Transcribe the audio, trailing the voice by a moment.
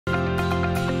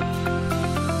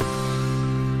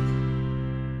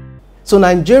So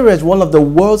Nigeria is one of the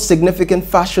world's significant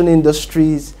fashion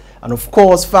industries, and of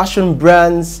course fashion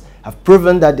brands have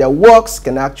proven that their works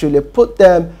can actually put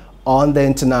them on the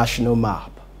international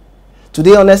map.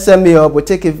 Today on SME Hub, we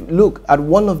take a look at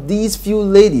one of these few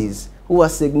ladies who are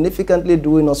significantly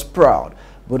doing us proud,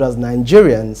 both as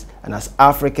Nigerians and as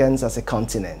Africans as a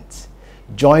continent.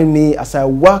 Join me as I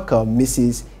welcome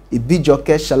Mrs. Ibijoke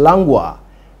Shalangwa,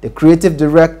 the creative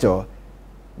director,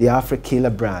 the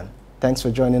Africala brand. Thanks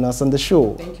for joining us on the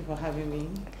show. Thank you for having me.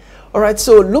 All right,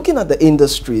 so looking at the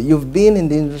industry, you've been in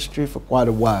the industry for quite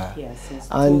a while. Yes, since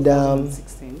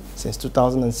 2016. Since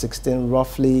 2016,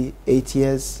 roughly 8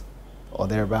 years or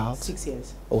thereabouts? 6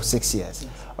 years. Oh, 6 years.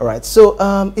 Yes. All right,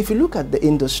 so if you look at the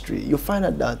industry, you find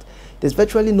out that there's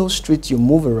virtually no street you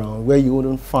move around where you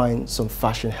wouldn't find some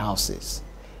fashion houses,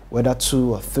 whether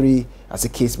 2 or 3, as the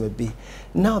case may be.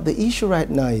 Now, the issue right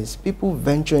now is people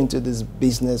venture into this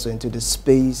business or into this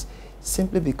space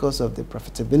simply because of the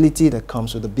profitability that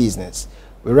comes with the business.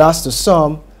 Whereas to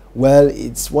some, well,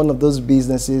 it's one of those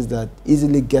businesses that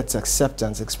easily gets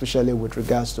acceptance, especially with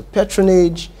regards to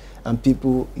patronage and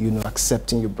people, you know,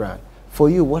 accepting your brand. For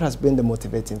you, what has been the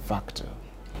motivating factor?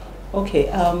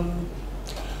 Okay,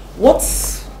 what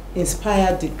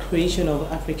inspired the creation of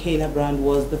Africala brand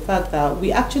was the fact that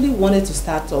we actually wanted to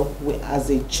start off with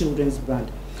as a children's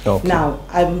brand. Okay. Now,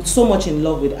 I'm so much in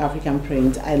love with African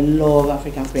print. I love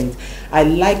African print. I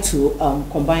like to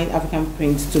combine African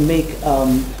print to make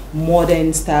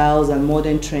modern styles and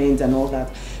modern trends and all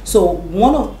that. So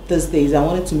one of those days, I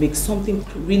wanted to make something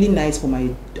really nice for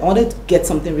I wanted to get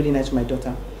something really nice for my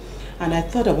daughter. And I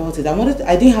thought about it.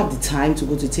 I didn't have the time to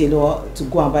go to tailor, to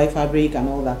go and buy fabric and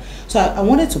all that. So I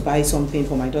wanted to buy something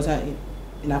for my daughter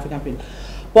in African print.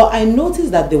 But I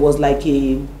noticed that there was like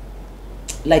a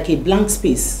blank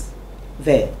space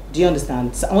there. Do you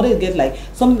understand? So I wanted to get like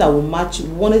something that will match,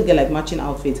 wanted to get like matching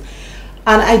outfits.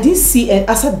 And I didn't see it.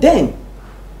 As at then,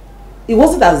 it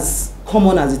wasn't as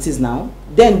common as it is now.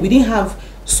 Then we didn't have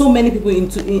so many people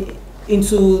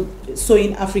into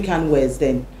sewing African wears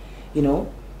then, you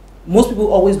know. Most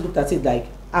people always looked at it like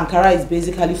Ankara is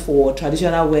basically for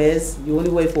traditional wears. You only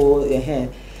wear for your hair.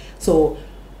 So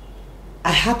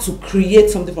I had to create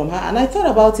something from her, and I thought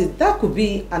about it. That could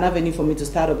be an avenue for me to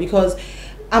start up, because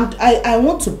I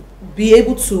want to be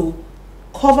able to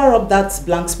cover up that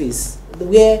blank space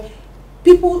where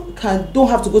people don't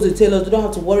have to go to tailors. They don't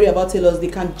have to worry about tailors. They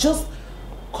can just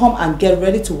come and get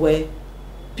ready to wear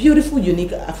beautiful,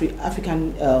 unique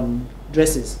African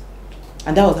dresses,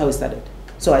 and that was how it started.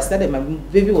 So I started, my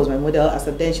baby was my model.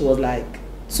 After then, she was like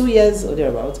 2 years or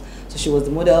thereabouts. So she was the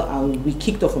model, and we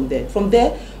kicked off from there. From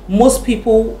there, most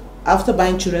people, after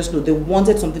buying children's clothes, they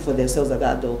wanted something for themselves as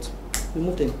adults. We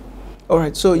moved in. All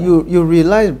right, so you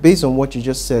realized, based on what you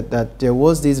just said, that there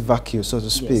was this vacuum, so to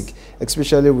speak, yes,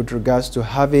 especially with regards to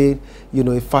having, you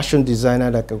know, a fashion designer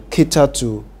that could cater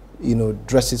to, you know,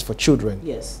 dresses for children.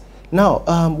 Yes. Now,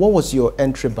 what was your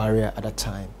entry barrier at that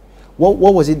time? What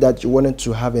was it that you wanted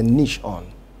to have a niche on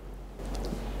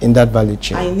in that value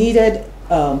chain? I needed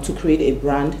to create a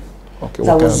brand, okay,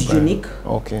 that was unique.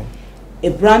 Okay. A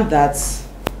brand that,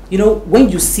 you know, when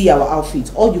you see our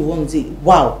outfits, all you want to say,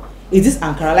 wow, is this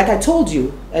Ankara? Like I told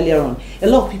you earlier on, a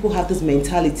lot of people have this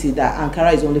mentality that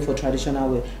Ankara is only for traditional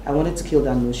wear. I wanted to kill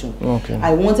that notion. Okay.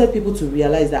 I wanted people to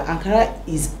realize that Ankara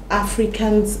is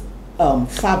African's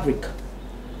fabric.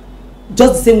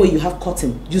 Just the same way you have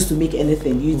cotton used to make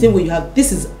anything. You think when you have,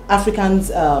 this is Africans'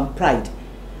 pride,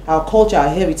 our culture, our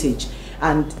heritage.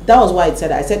 And that was why I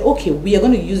said, okay, we are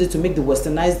going to use it to make the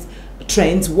westernized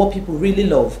trends what people really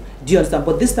love. Do you understand?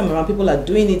 But this time around, people are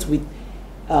doing it with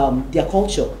their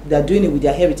culture. They're doing it with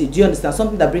their heritage. Do you understand?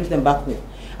 Something that brings them back home.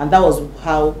 And that was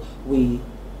how we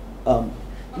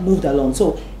moved along.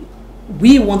 So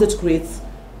we wanted to create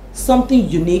something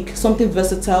unique, something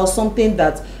versatile, something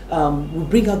that will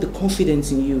bring out the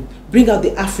confidence in you, bring out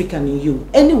the African in you.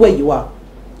 Anywhere you are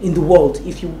in the world,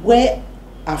 if you wear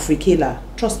Africala,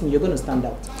 trust me, you're going to stand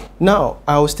out. Now,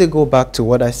 I will still go back to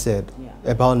what I said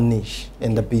about niche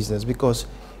in the business, because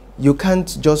you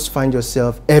can't just find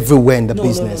yourself everywhere in the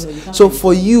business. No, so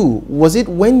for you, was it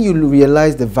when you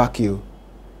realized the vacuum,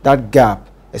 that gap,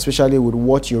 especially with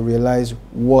what you realized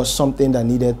was something that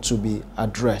needed to be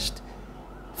addressed?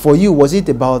 For you, was it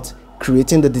about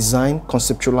creating the design,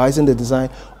 conceptualizing the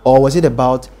design, or was it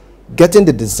about getting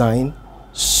the design,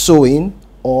 sewing,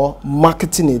 or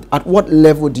marketing it? At what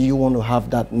level do you want to have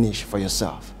that niche for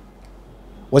yourself?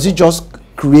 Was it just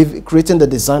creating the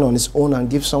design on its own and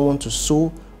give someone to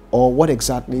sew, or what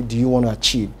exactly do you want to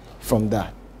achieve from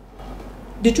that?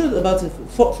 The truth about it,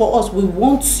 for us, we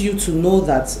want you to know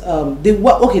that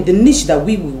the niche that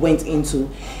we went into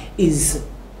is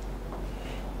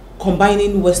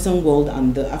combining Western world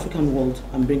and the African world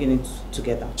and bringing it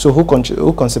together. So who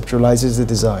conceptualizes the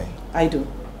design? I do.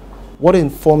 What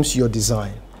informs your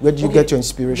design? Where do you get your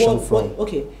inspiration from?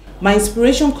 Okay, my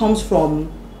inspiration comes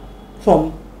from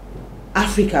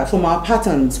Africa, from our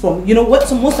patterns, from, you know what,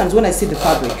 so most times when I see the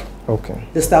fabric, okay,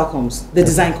 the style comes, the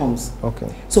design comes.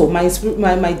 Okay. So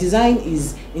my design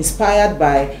is inspired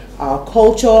by our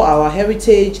culture, our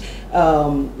heritage,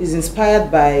 is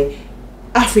inspired by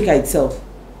Africa itself,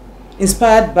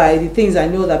 inspired by the things I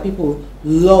know that people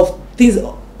love. Things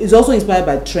is also inspired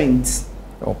by trends.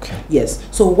 Okay. Yes.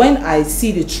 So when I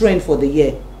see the trend for the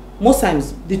year, most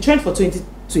times the trend for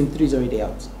 2023 is already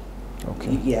out.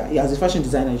 Okay. Yeah, as a fashion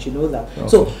designer, you should know that. Okay.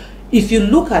 So if you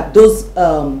look at those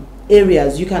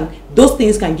areas, those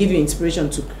things can give you inspiration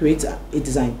to create a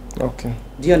design. Okay.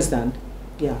 Do you understand?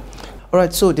 Yeah. All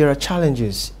right. So there are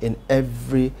challenges in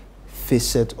every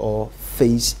facet or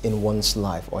phase in one's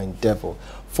life or endeavor.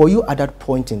 For you at that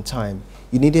point in time,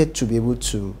 you needed to be able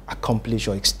to accomplish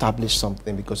or establish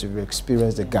something because you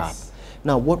experienced the gap.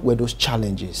 Now, what were those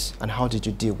challenges and how did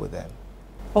you deal with them?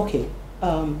 Okay.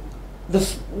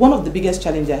 One of the biggest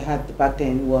challenges I had back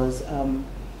then was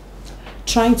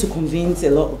trying to convince a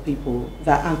lot of people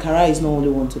that Ankara is not only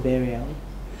one to burial.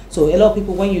 So a lot of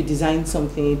people, when you design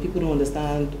something, people don't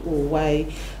understand why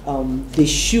they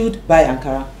should buy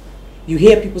Ankara. You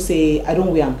hear people say, I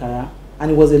don't wear Ankara,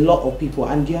 and it was a lot of people,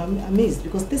 and you're amazed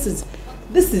because this is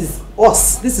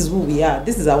us, this is who we are,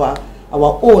 this is our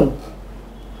own.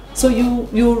 So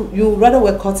you rather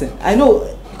wear cotton. I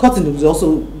know cotton is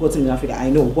also gotten in Africa, I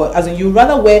know, but as in you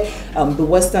rather wear the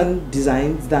Western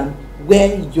designs than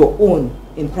wear your own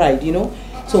in pride, you know.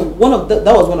 So that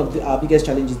was one of our biggest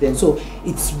challenges then. So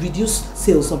it's reduced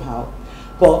sales somehow,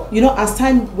 but you know, as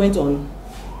time went on,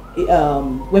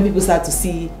 when people start to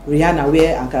see Rihanna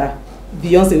wear Ankara,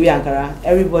 Beyonce wear Ankara,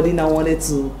 everybody now wanted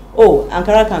to, oh,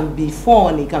 Ankara can be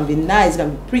fun, it can be nice, it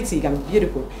can be pretty, it can be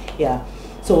beautiful. Yeah.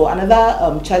 So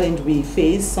another challenge we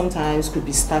face sometimes could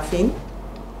be staffing.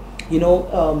 You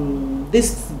know,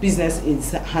 this business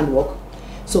is handwork.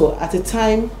 So at a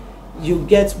time, you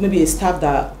get maybe a staff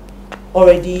that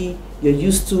already you're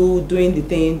used to doing the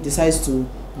thing, decides to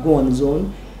go on his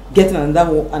own. Getting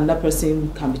another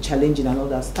person can be challenging and all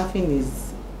that. Staffing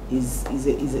is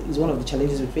one of the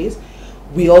challenges we face.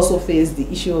 We also face the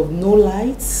issue of no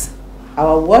lights.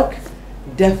 Our work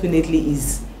definitely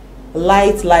is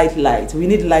light. We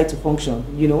need light to function,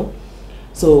 you know.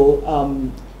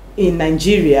 So in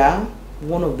Nigeria,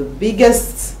 one of the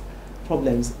biggest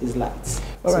problems is lights.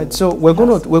 All right, so we're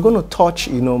going to touch,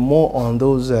 you know, more on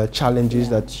those challenges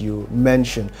that you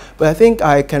mentioned. But I think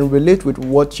I can relate with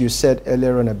what you said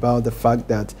earlier on about the fact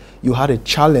that you had a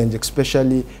challenge,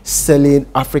 especially selling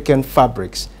African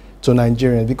fabrics to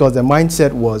Nigerians, because the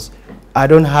mindset was, I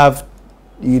don't have,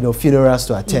 you know, funerals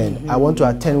to attend. I want to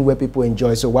attend where people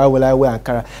enjoy. So why will I wear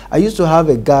Ankara? I used to have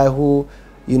a guy who,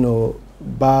 you know,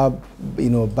 barb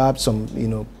some, you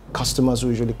know, customers who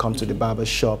usually come to the barber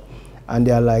shop, and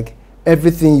they're like,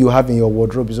 everything you have in your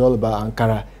wardrobe is all about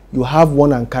Ankara. You have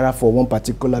one Ankara for one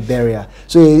particular barrier.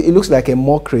 So it looks like a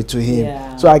mockery to him.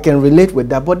 Yeah. So I can relate with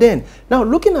that. But then, now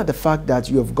looking at the fact that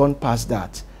you have gone past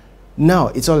that, now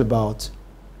it's all about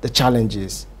the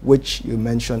challenges, which you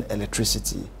mentioned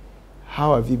electricity.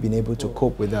 How have you been able to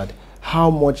cope with that? How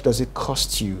much does it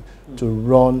cost you to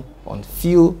run on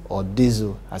fuel or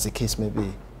diesel, as the case may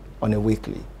be, on a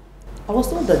weekly? I was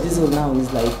told that diesel now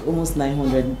is like almost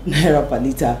 900 naira per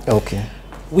liter. Okay.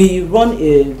 We run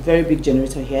a very big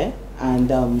generator here, and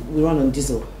we run on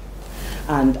diesel.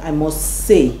 And I must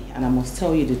say, and I must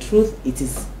tell you the truth, it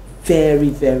is very,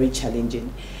 very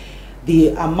challenging. The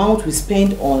amount we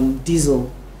spend on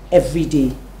diesel every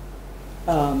day,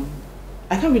 I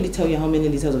can't really tell you how many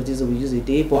liters of diesel we use a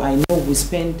day, but I know we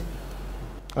spend...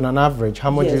 On an average,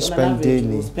 how much do you spend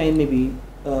daily? We spend maybe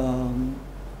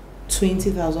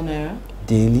 20,000 naira.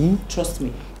 Daily? Trust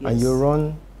me. Yes. And you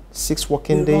run 6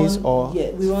 working days or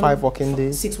 5 working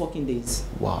days? 6 working days.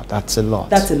 Wow, that's a lot.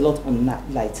 That's a lot on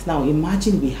light. Now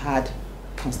imagine we had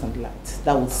constant light.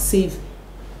 That would save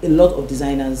a lot of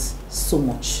designers so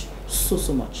much.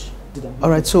 So much. All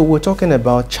right, so we're talking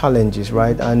about challenges,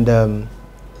 right? And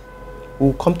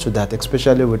we'll come to that,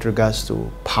 especially with regards to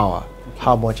power,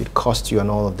 how much it costs you and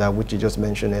all of that, which you just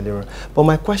mentioned earlier. But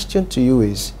my question to you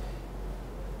is,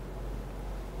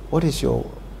 what's your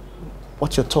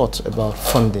thoughts about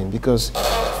funding? Because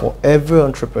for every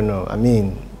entrepreneur, I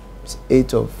mean,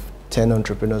 8 of 10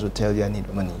 entrepreneurs will tell you I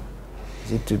need money.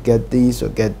 Is it to get this or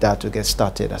get that to get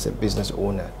started as a business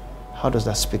owner? How does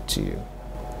that speak to you?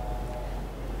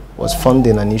 Was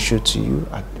funding an issue to you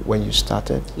when you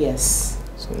started? Yes.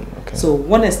 So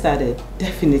when I started,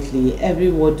 definitely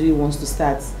everybody wants to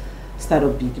start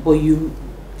up big. But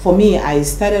for me, I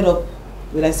started up,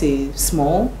 will I say,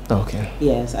 small? Okay.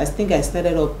 Yes, I think I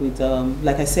started up with,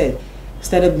 like I said,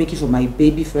 started making for my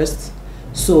baby first.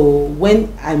 So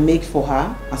when I make for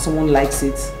her and someone likes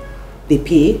it, they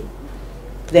pay.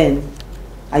 Then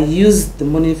I use the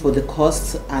money for the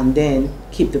cost and then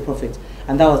keep the profit.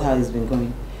 And that was how it's been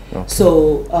going. Okay.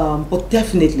 So, but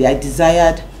definitely I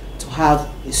desired to have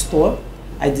a store.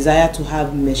 I desired to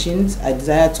have machines. I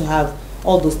desired to have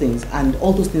all those things. And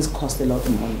all those things cost a lot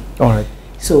of money. All right.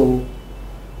 So,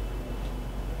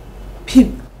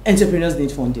 entrepreneurs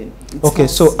need funding. Okay,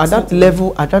 so at that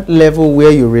level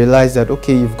where you realize that,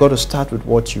 okay, you've got to start with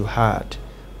what you had,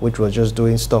 which was just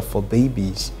doing stuff for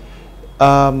babies,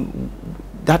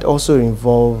 that also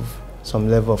involved some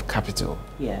level of capital.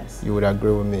 Yes. You would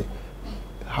agree with me.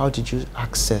 How did you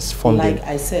access funding? Like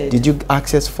I said. Did you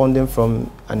access funding from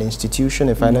an institution,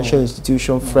 a financial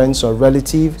institution, friends or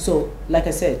relatives? So, like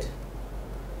I said,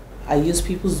 I use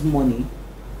people's money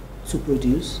to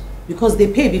produce because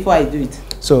they pay before I do it.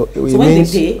 So when they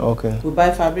pay, we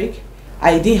buy fabric.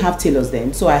 I didn't have tailors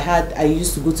then, so I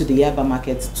used to go to the Yaba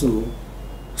market to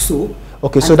sew.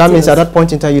 Okay, so that means at that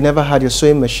point in time you never had your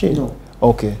sewing machine? No.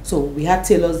 Okay. So we had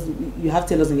tailors. You have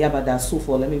tailors in Yaba that sew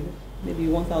for maybe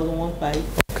 1,000, 1,500.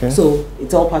 Okay. So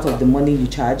it's all part of the money you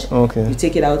charge. Okay. You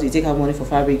take it out. You take out money for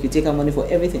fabric. You take out money for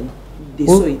everything. They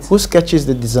sew it. Who sketches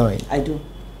the design? I do.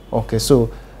 Okay,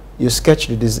 so you sketch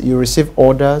the design. You receive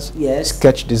orders. Yes.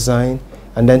 Sketch design,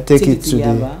 and then take it to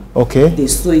Yaba. Okay. They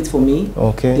sew it for me.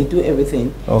 Okay. They do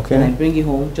everything. Okay. And I bring it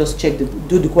home. Just check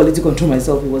do the quality control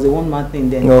myself. It was a one-man thing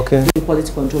then. Okay. Do the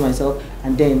quality control myself,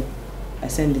 and then I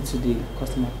send it to the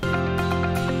customer.